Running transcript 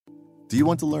Do you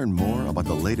want to learn more about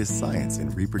the latest science in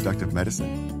reproductive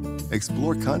medicine?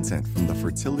 Explore content from the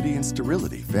Fertility and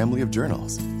Sterility family of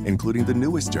journals, including the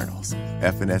newest journals,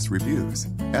 FNS Reviews,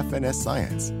 FNS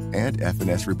Science, and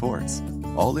FNS Reports,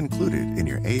 all included in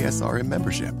your ASRM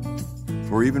membership.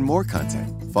 For even more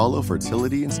content, follow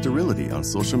Fertility and Sterility on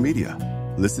social media,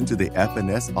 listen to the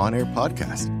FNS On Air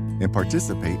podcast, and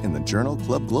participate in the Journal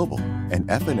Club Global and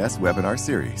FNS webinar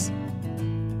series.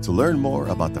 To learn more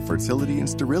about the Fertility and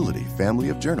Sterility family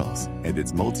of journals and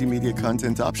its multimedia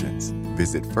content options,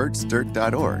 visit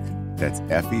fertstert.org. That's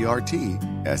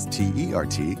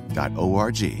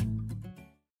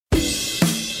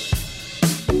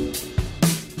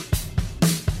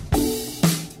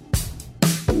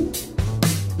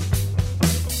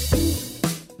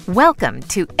Welcome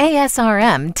to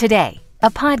ASRM Today, a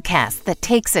podcast that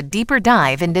takes a deeper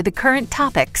dive into the current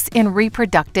topics in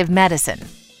reproductive medicine.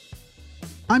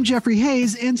 I'm Jeffrey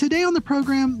Hayes, and today on the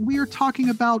program, we are talking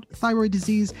about thyroid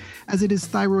disease as it is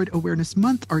Thyroid Awareness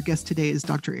Month. Our guest today is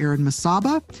Dr. Erin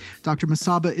Mesaba. Dr.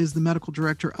 Mesaba is the medical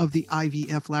director of the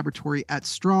IVF laboratory at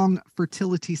Strong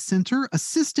Fertility Center,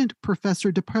 assistant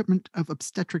professor, Department of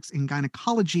Obstetrics and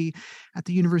Gynecology at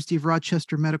the University of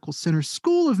Rochester Medical Center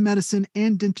School of Medicine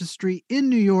and Dentistry in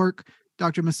New York.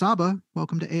 Dr. Mesaba,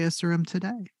 welcome to ASRM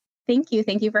Today. Thank you.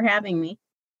 Thank you for having me.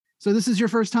 So this is your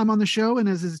first time on the show, and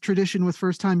as is tradition with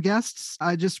first-time guests,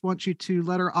 I just want you to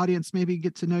let our audience maybe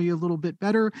get to know you a little bit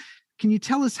better. Can you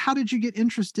tell us, how did you get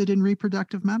interested in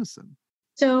reproductive medicine?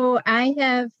 So I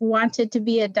have wanted to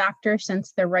be a doctor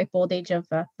since the ripe old age of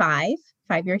 5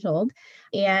 years old.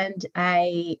 And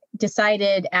I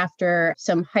decided after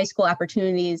some high school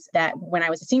opportunities that when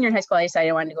I was a senior in high school, I decided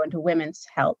I wanted to go into women's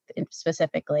health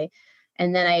specifically.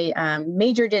 And then I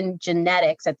majored in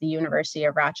genetics at the University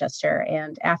of Rochester.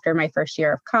 And after my first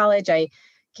year of college, I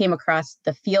came across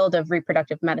the field of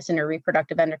reproductive medicine or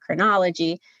reproductive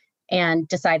endocrinology and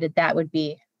decided that would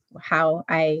be how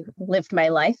I lived my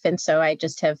life. And so I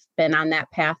just have been on that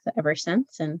path ever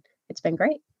since, and it's been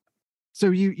great.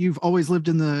 So you've always lived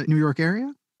in the New York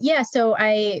area? Yeah, so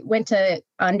I went to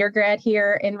undergrad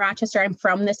here in Rochester. I'm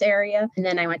from this area. And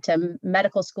then I went to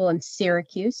medical school in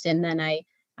Syracuse, and then I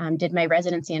did my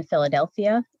residency in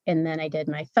Philadelphia, and then I did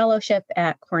my fellowship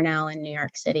at Cornell in New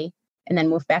York City, and then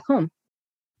moved back home.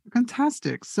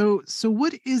 Fantastic. So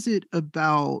what is it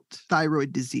about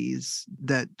thyroid disease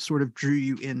that sort of drew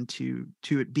you into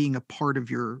it being a part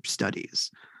of your studies?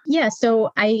 Yeah,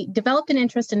 so I developed an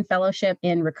interest in fellowship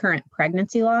in recurrent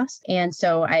pregnancy loss. And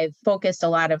so I've focused a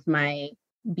lot of my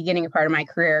beginning part of my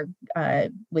career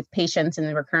with patients in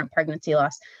the recurrent pregnancy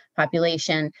loss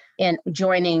population and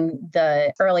joining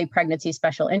the early pregnancy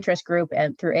special interest group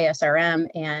and through ASRM.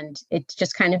 And it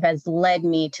just kind of has led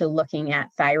me to looking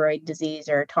at thyroid disease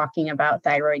or talking about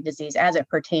thyroid disease as it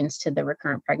pertains to the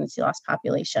recurrent pregnancy loss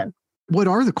population. What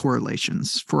are the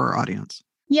correlations for our audience?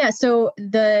 Yeah, so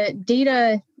the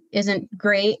data isn't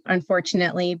great,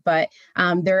 unfortunately, but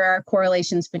there are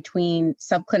correlations between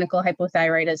subclinical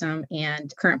hypothyroidism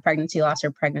and current pregnancy loss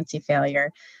or pregnancy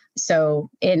failure. So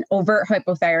in overt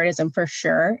hypothyroidism for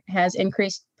sure has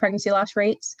increased pregnancy loss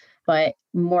rates, but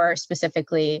more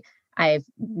specifically, I've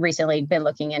recently been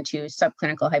looking into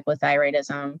subclinical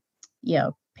hypothyroidism,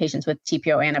 patients with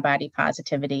TPO antibody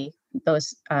positivity,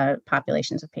 those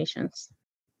populations of patients.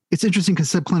 It's interesting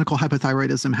because subclinical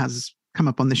hypothyroidism has come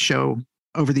up on the show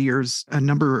over the years a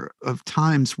number of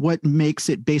times. What makes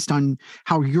it, based on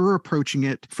how you're approaching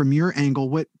it from your angle,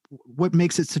 what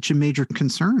makes it such a major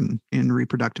concern in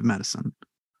reproductive medicine?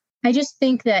 I just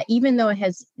think that even though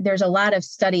there's a lot of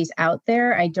studies out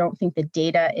there, I don't think the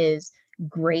data is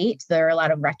great. There are a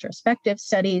lot of retrospective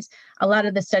studies. A lot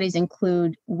of the studies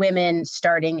include women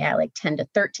starting at like 10 to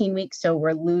 13 weeks. So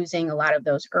we're losing a lot of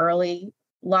those early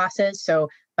losses. So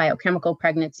biochemical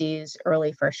pregnancies,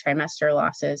 early first trimester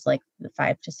losses, like the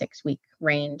 5 to 6 week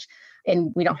range.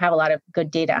 And we don't have a lot of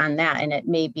good data on that. And it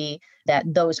may be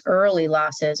that those early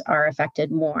losses are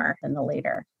affected more than the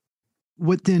later.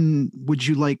 What then would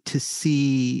you like to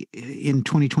see in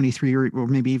 2023, or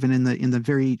maybe even in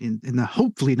the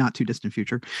hopefully not too distant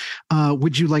future?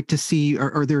 Would you like to see?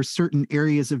 Are there certain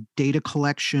areas of data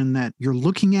collection that you're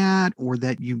looking at, or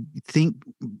that you think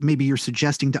maybe you're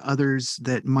suggesting to others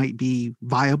that might be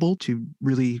viable to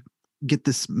really get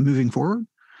this moving forward?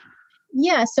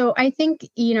 Yeah, so I think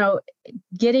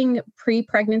getting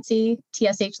pre-pregnancy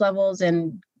TSH levels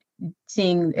and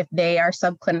seeing if they are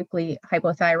subclinically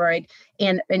hypothyroid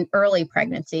and in early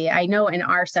pregnancy. I know in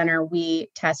our center, we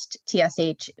test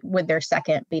TSH with their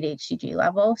second beta-HCG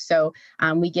level. So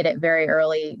we get it very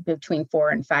early, between 4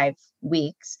 and 5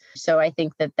 weeks. So I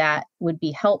think that would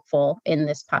be helpful in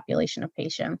this population of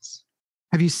patients.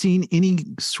 Have you seen any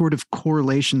sort of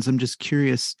correlations? I'm just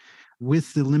curious,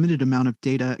 with the limited amount of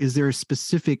data, is there a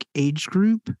specific age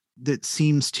group that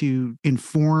seems to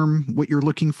inform what you're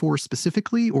looking for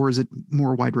specifically, or is it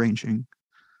more wide-ranging?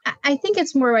 I think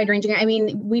it's more wide-ranging. I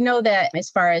mean, we know that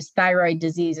as far as thyroid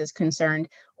disease is concerned,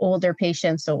 older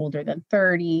patients, so older than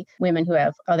 30, women who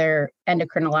have other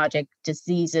endocrinologic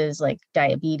diseases like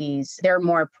diabetes, they're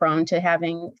more prone to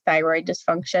having thyroid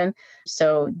dysfunction.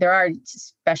 So there are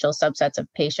special subsets of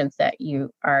patients that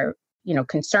you are,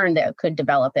 concerned that could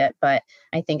develop it, but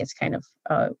I think it's kind of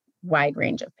a wide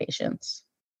range of patients.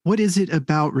 What is it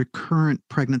about recurrent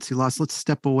pregnancy loss? Let's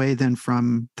step away then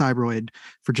from thyroid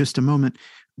for just a moment.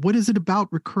 What is it about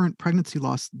recurrent pregnancy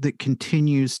loss that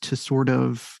continues to sort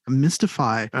of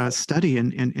mystify a study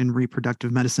in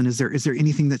reproductive medicine? Is there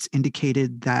anything that's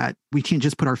indicated that we can't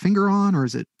just put our finger on, or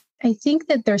is it? I think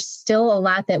that there's still a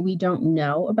lot that we don't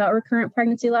know about recurrent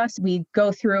pregnancy loss. We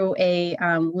go through a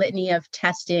litany of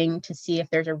testing to see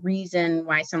if there's a reason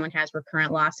why someone has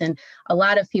recurrent loss. And a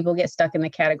lot of people get stuck in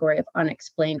the category of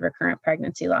unexplained recurrent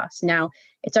pregnancy loss. Now,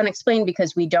 it's unexplained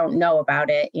because we don't know about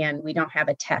it and we don't have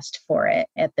a test for it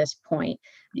at this point.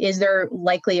 Is there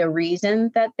likely a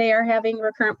reason that they are having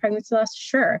recurrent pregnancy loss?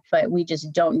 Sure, but we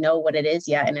just don't know what it is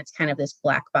yet. And it's kind of this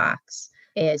black box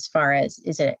as far as,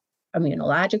 is it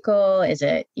immunological? Is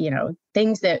it,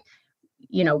 things that,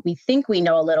 we think we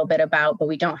know a little bit about, but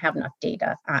we don't have enough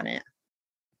data on it.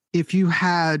 If you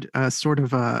had a sort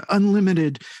of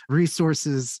unlimited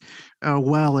resources,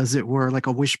 as it were, like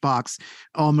a wish box,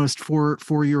 almost for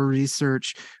your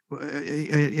research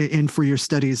and for your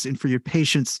studies and for your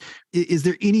patients, is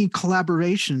there any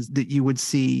collaborations that you would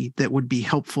see that would be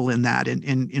helpful in that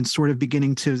and sort of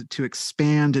beginning to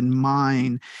expand and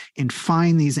mine and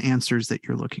find these answers that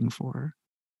you're looking for?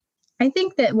 I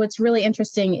think that what's really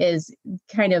interesting is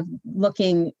kind of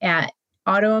looking at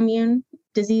autoimmune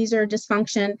disease or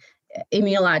dysfunction,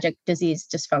 immunologic disease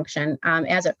dysfunction,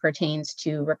 as it pertains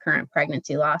to recurrent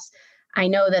pregnancy loss. I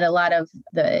know that a lot of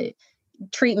the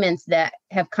treatments that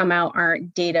have come out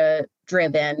aren't data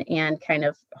driven and kind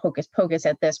of hocus pocus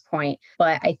at this point,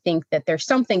 but I think that there's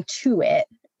something to it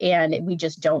and we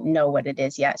just don't know what it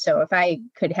is yet. So if I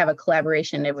could have a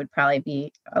collaboration, it would probably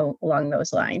be along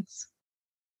those lines.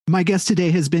 My guest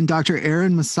today has been Dr.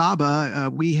 Erin Mesaba.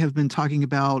 We have been talking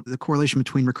about the correlation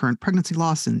between recurrent pregnancy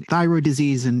loss and thyroid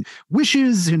disease and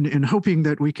wishes and hoping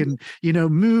that we can,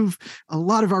 move a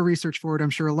lot of our research forward. I'm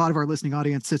sure a lot of our listening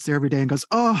audience sits there every day and goes,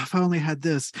 oh, if I only had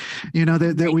this,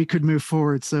 that we could move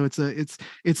forward. So it's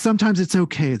sometimes it's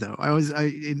okay though.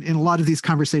 In a lot of these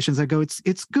conversations, I go,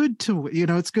 it's good to,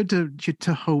 it's good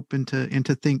to hope and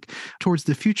to think towards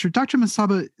the future. Dr.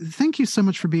 Mesaba, thank you so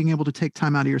much for being able to take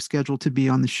time out of your schedule to be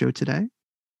on the show today.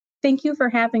 Thank you for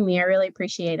having me. I really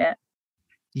appreciate it.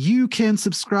 You can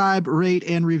subscribe, rate,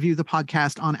 and review the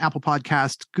podcast on Apple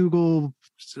Podcasts, Google.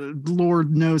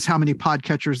 Lord knows how many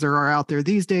podcatchers there are out there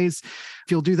these days.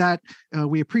 If you'll do that,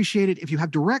 we appreciate it. If you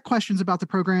have direct questions about the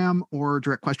program or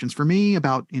direct questions for me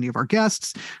about any of our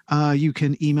guests, you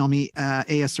can email me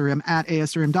asrm@asrm.org.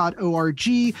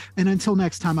 And until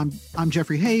next time, I'm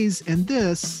Jeffrey Hayes, and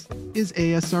this is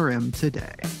ASRM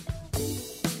Today.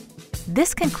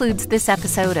 This concludes this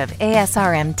episode of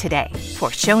ASRM Today.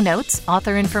 For show notes,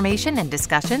 author information, and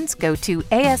discussions, go to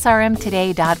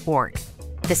asrmtoday.org.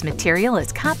 This material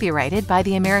is copyrighted by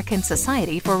the American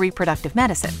Society for Reproductive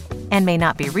Medicine and may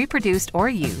not be reproduced or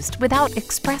used without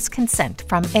express consent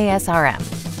from ASRM.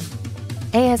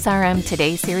 ASRM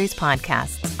Today series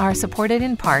podcasts are supported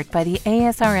in part by the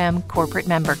ASRM Corporate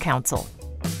Member Council.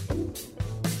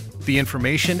 The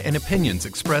information and opinions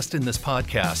expressed in this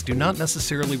podcast do not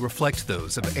necessarily reflect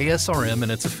those of ASRM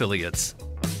and its affiliates.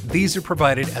 These are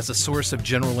provided as a source of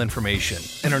general information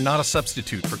and are not a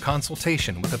substitute for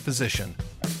consultation with a physician.